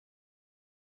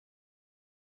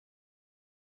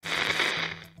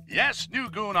Yes, new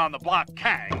goon on the block,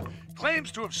 Kang, claims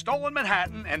to have stolen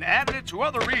Manhattan and added it to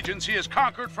other regions he has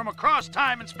conquered from across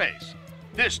time and space.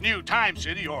 This new time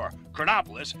city, or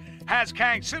Chronopolis, has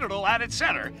Kang's citadel at its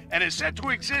center and is said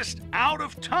to exist out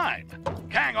of time.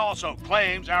 Kang also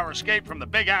claims our escape from the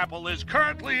Big Apple is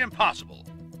currently impossible.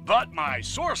 But my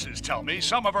sources tell me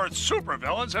some of Earth's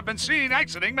supervillains have been seen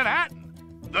exiting Manhattan.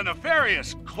 The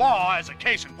nefarious Claw as a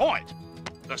case in point.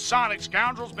 The Sonic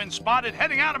scoundrel's been spotted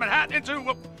heading out of Manhattan into,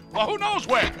 well, who knows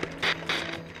where?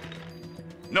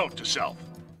 Note to self.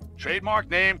 Trademark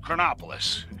name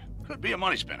Chronopolis. Could be a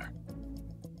money spinner.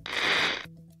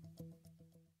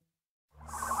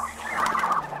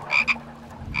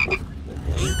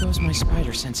 There goes my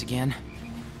spider sense again.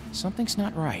 Something's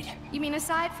not right. You mean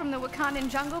aside from the Wakandan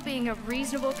jungle being a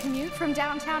reasonable commute from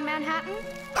downtown Manhattan?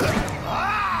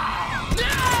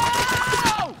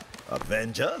 No!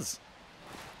 Avengers?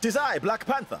 'Tis I, Black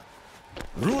Panther,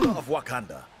 ruler of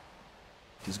Wakanda.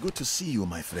 'Tis good to see you,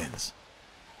 my friends.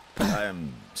 I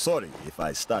am sorry if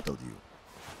I startled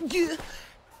you.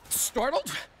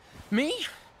 Startled? Me?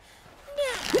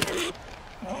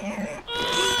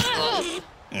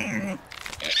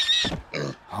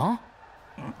 Huh?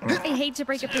 I hate to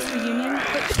break up this reunion,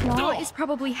 but Claw is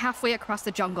probably halfway across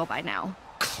the jungle by now.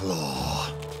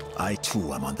 Claw. I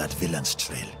too am on that villain's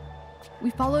trail. We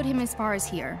followed him as far as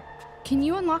here. Can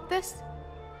you unlock this?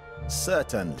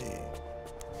 Certainly.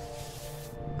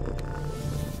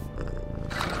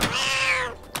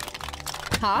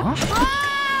 Huh?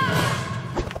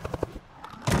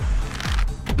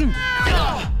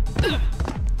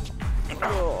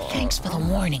 Thanks for the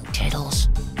warning, Tiddles.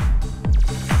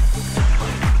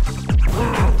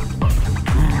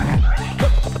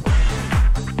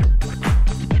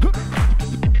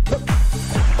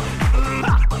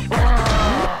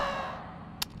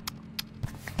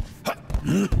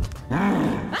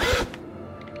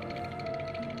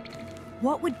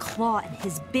 What would Claw and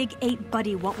his big ape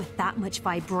buddy want with that much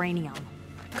vibranium?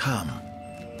 Come,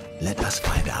 let us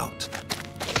find out.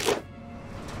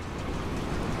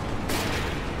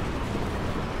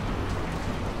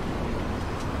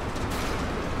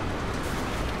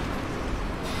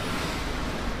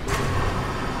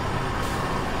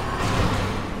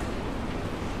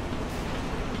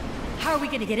 How are we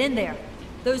gonna get in there?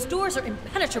 Those doors are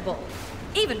impenetrable,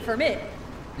 even for me.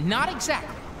 Not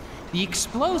exactly. The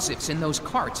explosives in those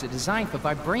carts are designed for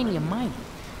vibranium mining.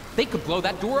 They could blow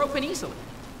that door open easily.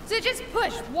 So just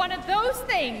push one of those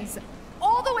things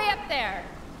all the way up there.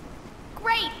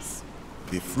 Great!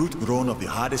 The fruit grown of the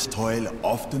hardest toil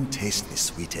often tastes the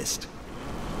sweetest.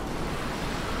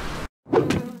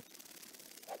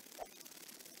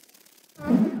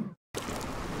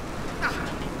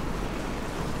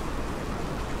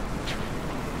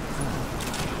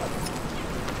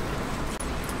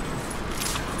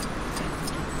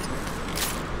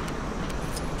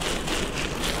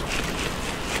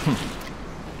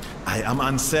 I am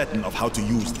uncertain of how to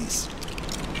use this.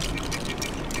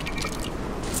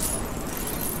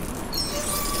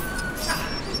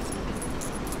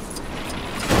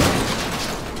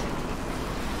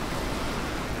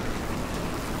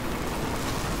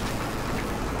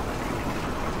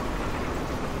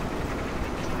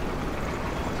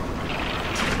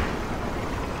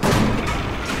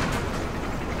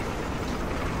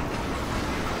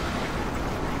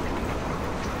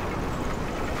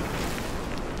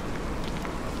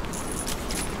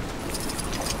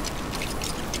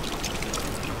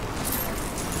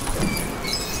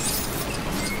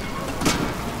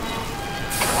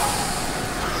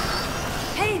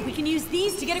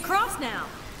 To get across now.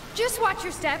 Just watch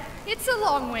your step. It's a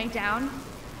long way down.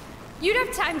 You'd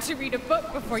have time to read a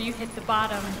book before you hit the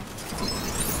bottom.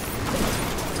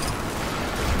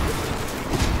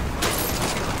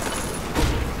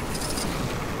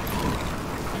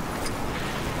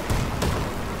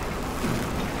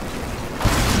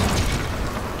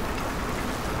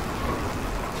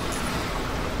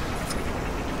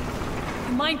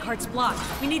 The minecart's blocked.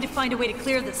 We need to find a way to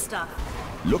clear this stuff.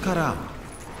 Look around.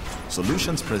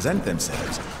 Solutions present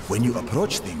themselves when you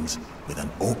approach things with an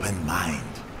open mind.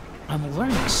 I'm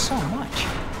learning so much.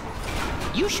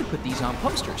 You should put these on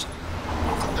posters.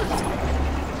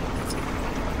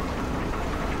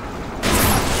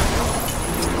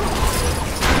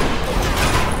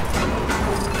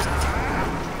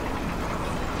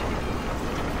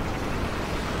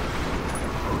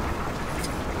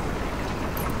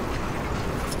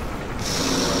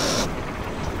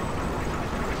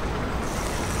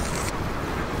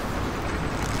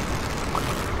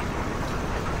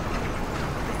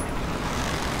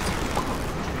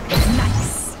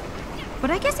 But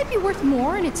I guess it'd be worth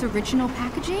more in its original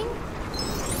packaging.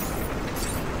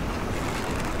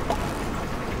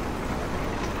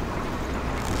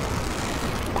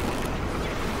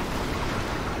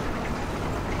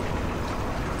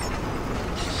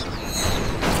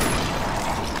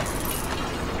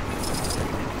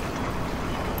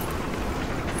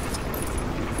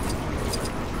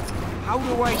 How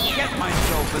do I get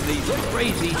myself in these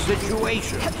crazy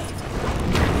situations?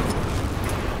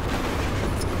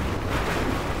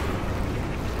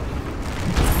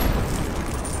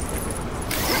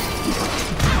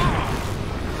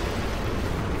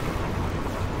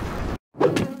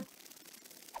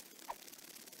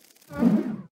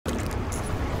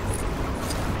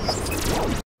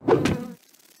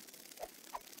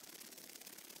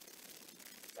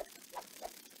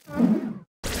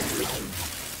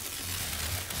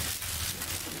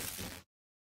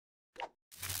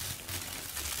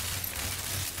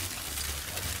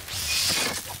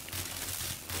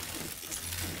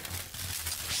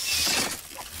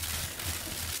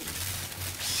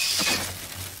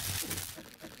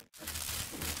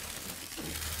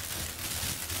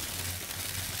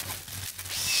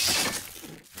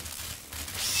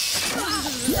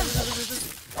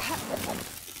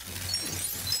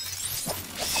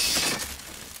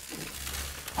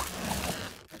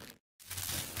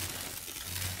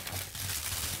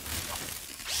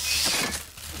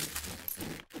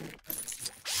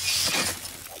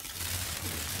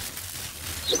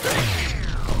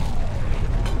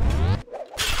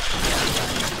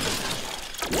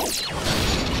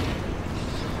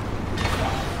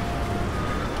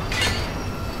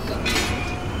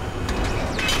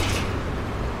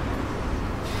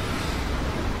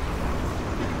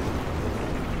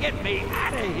 Get me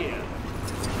out of here!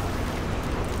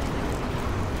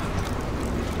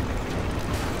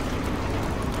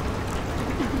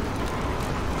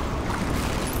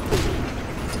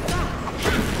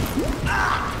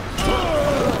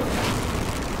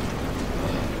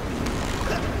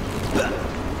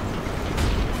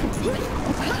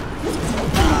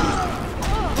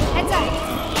 Heads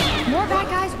up! More bad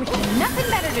guys with nothing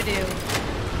better to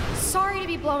do. Sorry to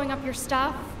be blowing up your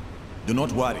stuff. Do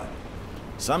not worry.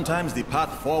 Sometimes the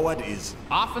path forward is...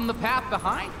 Often the path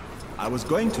behind? I was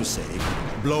going to say,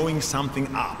 blowing something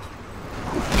up.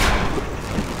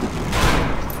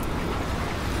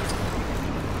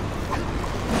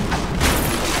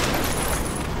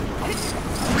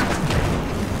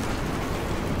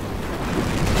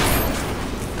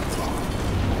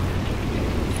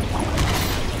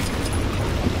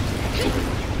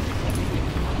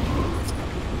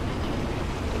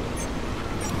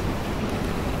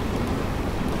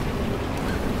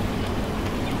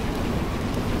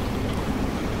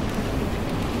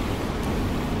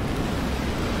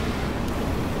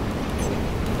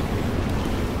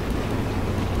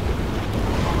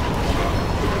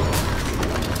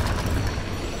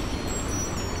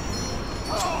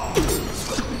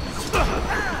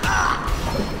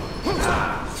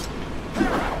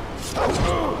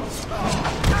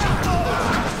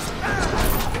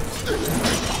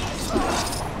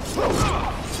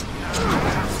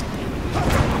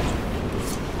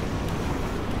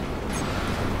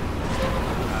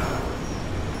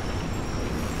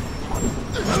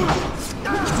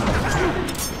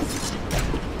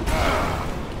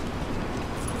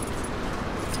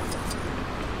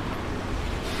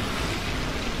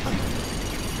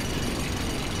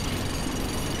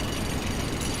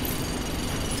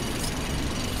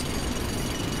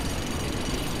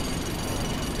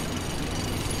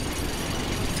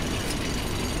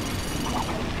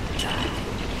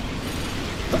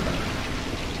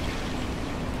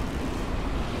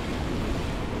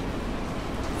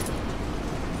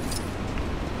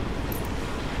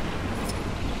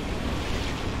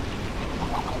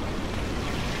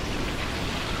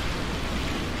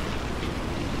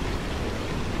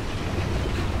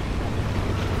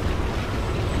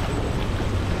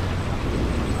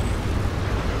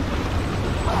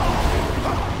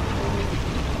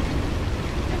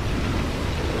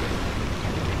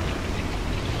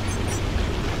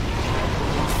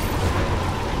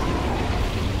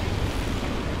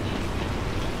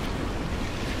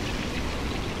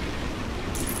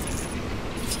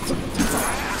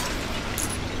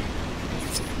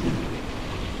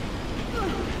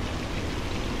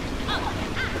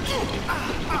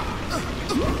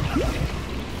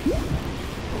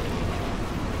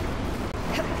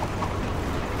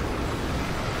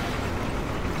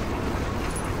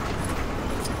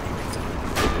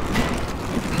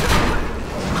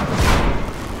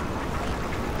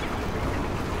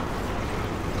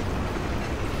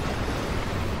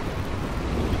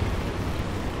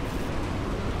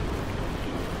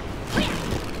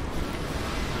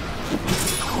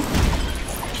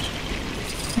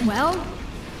 Well,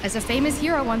 as a famous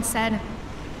hero once said,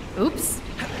 oops.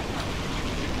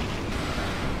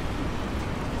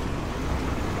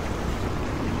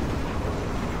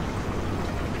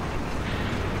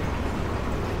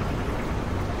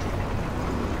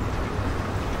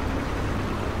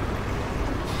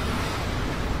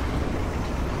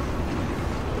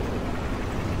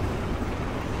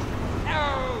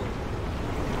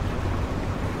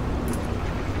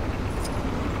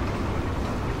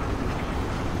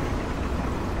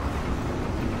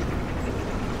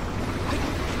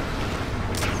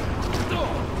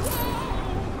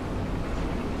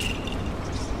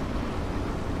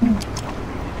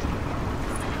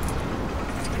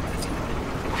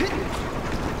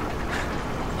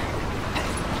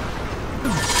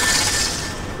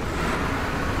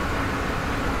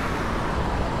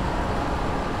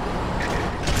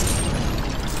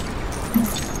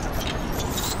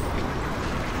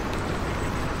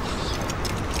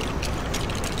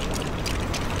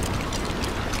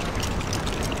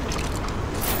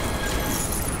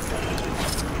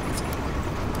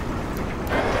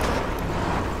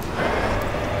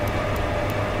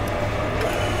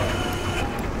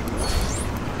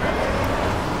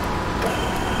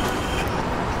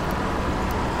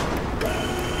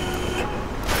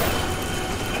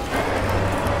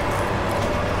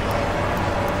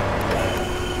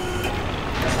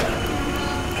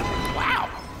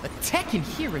 can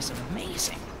hear is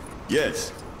amazing.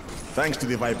 Yes. Thanks to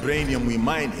the vibranium we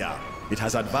mine here, it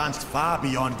has advanced far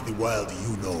beyond the world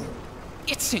you know.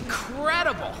 It's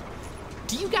incredible!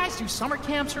 Do you guys do summer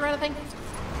camps or anything?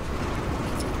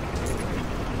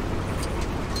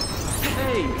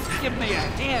 Hey, give me a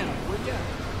hand, will ya?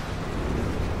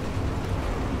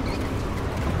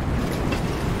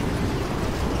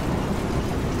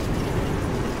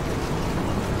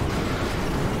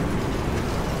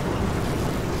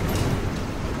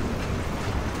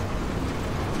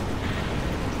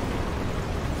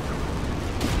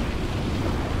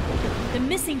 The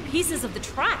missing pieces of the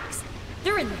tracks.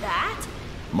 They're in that?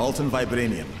 Molten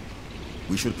vibranium.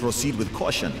 We should proceed with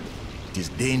caution. It is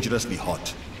dangerously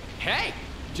hot. Hey,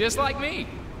 just like me.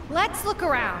 Let's look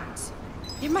around.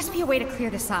 There must be a way to clear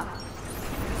this up.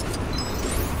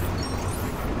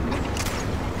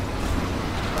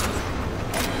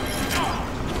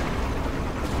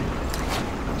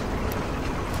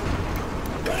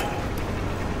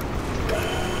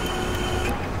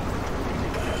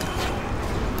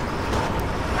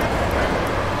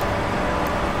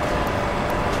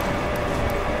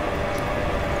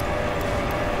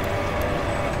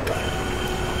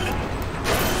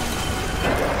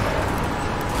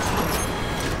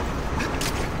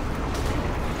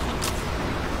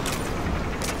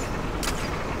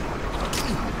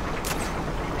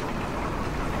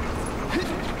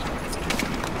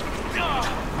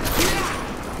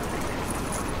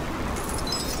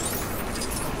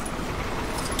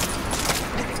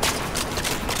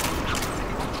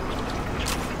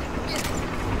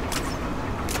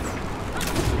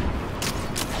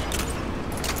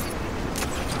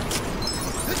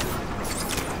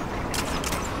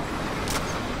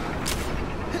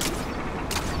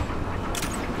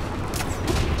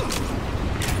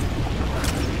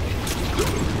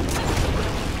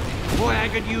 Boy, I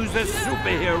could use a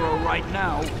superhero right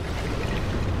now.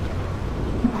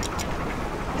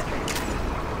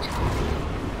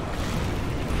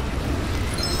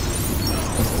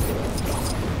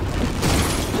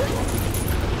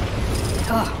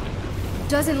 Ugh.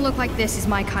 Doesn't look like this is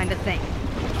my kind of thing.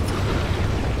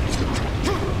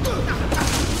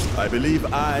 I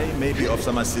believe I may be of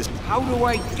some assistance. How do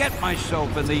I get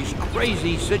myself in these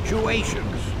crazy situations?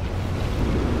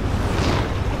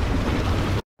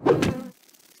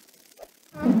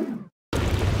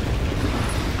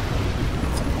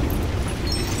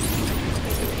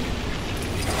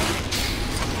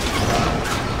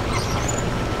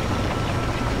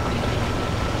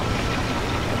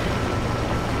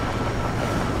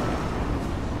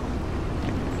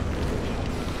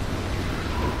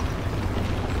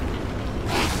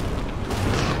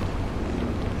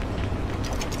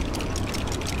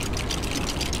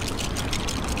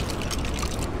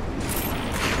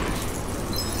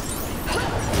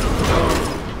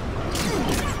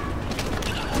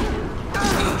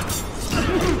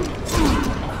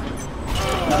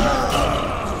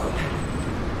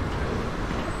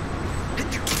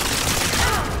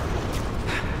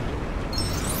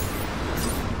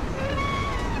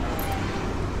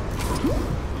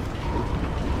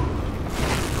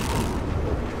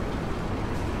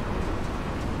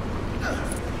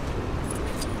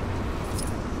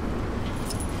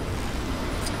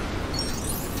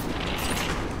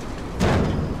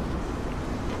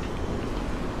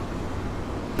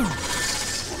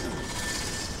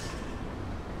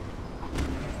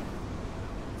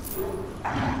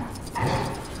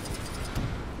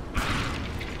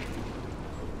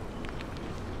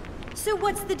 So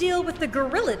what's the deal with the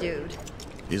gorilla dude?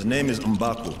 His name is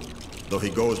M'Baku, though he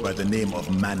goes by the name of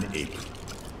Man-Ape.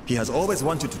 He has always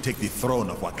wanted to take the throne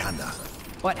of Wakanda.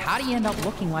 But how do you end up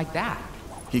looking like that?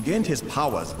 He gained his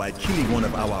powers by killing one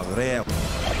of our rare...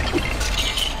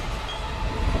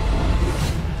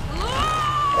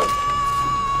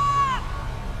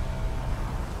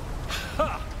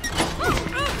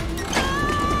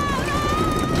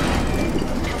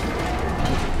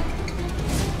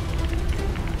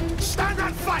 Stand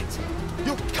and fight!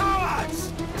 You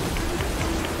cowards!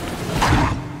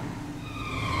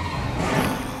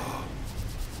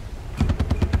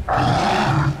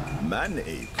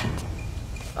 Man-Ape.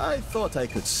 I thought I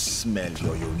could smell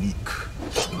your unique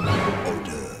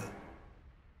odor.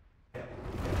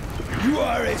 You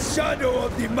are a shadow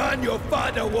of the man your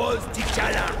father was,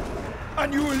 T'Challa.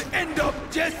 And you will end up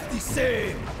just the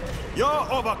same.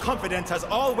 Your overconfidence has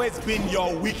always been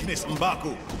your weakness,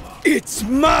 M'Baku. It's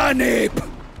Man-Ape!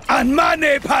 And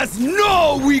Man-Ape has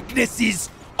no weaknesses,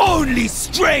 only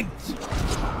strength!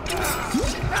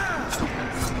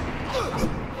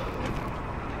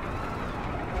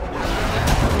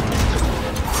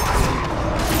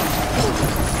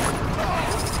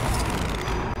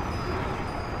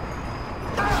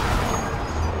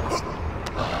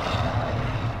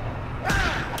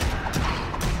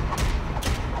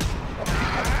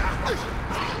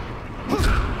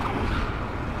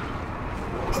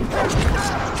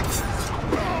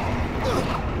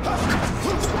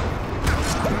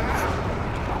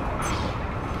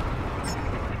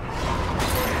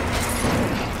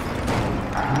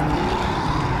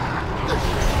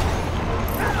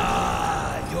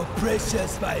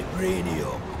 precious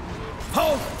vibranium.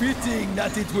 How fitting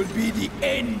that it will be the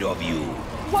end of you.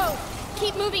 Whoa!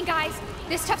 Keep moving, guys.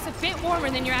 This stuff's a bit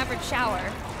warmer than your average shower.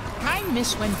 I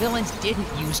miss when villains didn't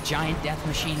use giant death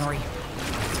machinery.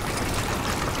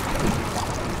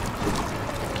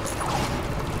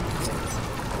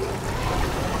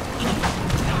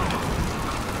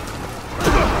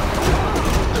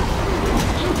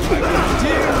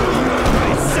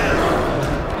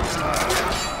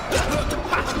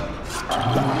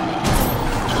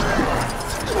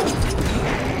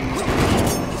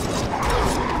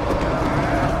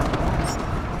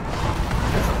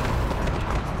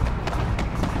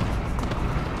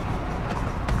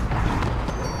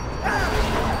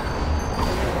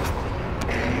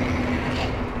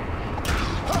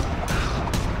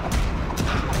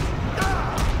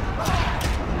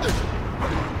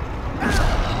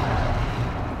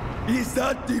 Is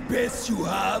that the best you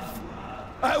have?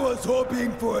 I was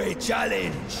hoping for a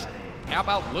challenge. How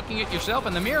about looking at yourself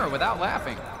in the mirror without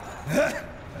laughing?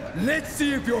 Let's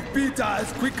see if your feet are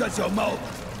as quick as your mouth.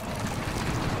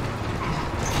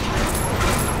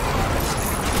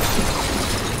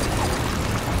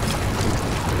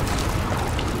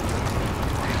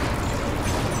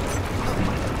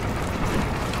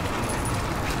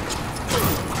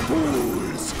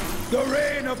 Fools! The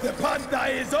reign of the Panther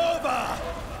is over!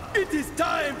 It is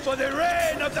time for the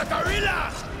reign of the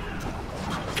gorilla!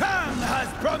 Kang has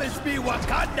promised me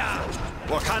Wakanda!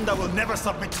 Wakanda will never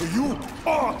submit to you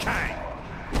or Kang.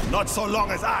 Not so long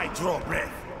as I draw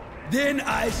breath. Then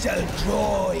I shall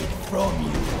draw it from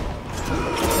you.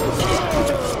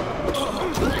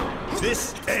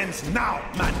 This ends now,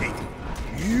 Mandy.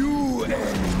 You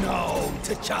end now,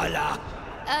 T'Challa.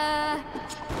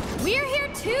 We're here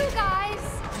too,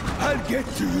 guys. I'll get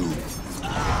to you.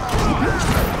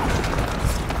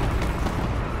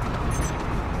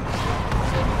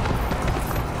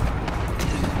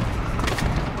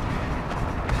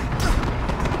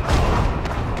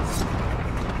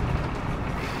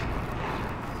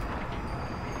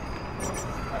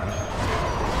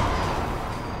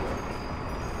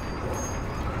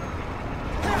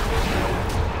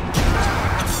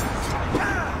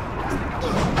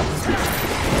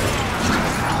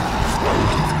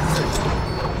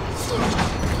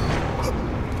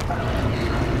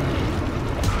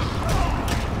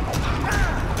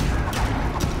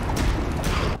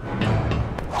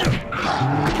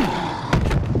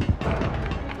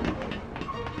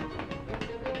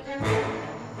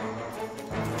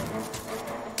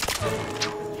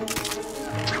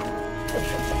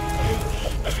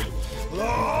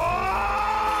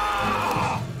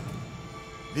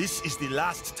 This is the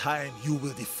last time you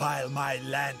will defile my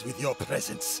land with your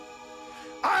presence.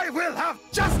 I will have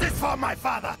justice for my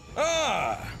father!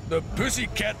 Ah, the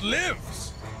pussycat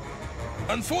lives.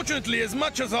 Unfortunately, as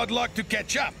much as I'd like to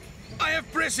catch up, I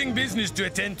have pressing business to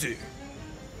attend to.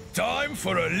 Time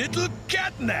for a little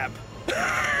catnap.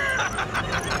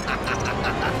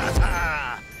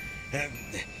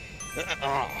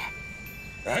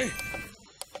 Hey?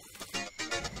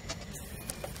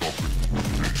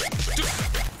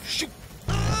 Shoot!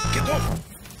 Get off!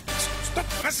 Stop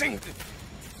pressing!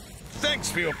 Thanks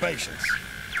for your patience.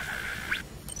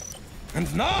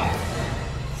 And now,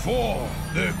 for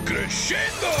the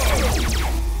crescendo!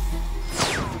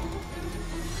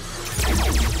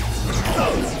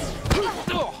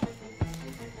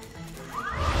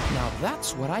 Now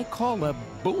that's what I call a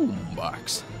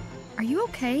boombox. Are you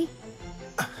okay?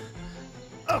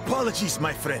 Apologies,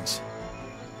 my friends.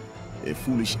 A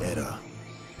foolish error.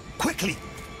 Quickly,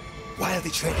 while the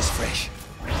trail is fresh.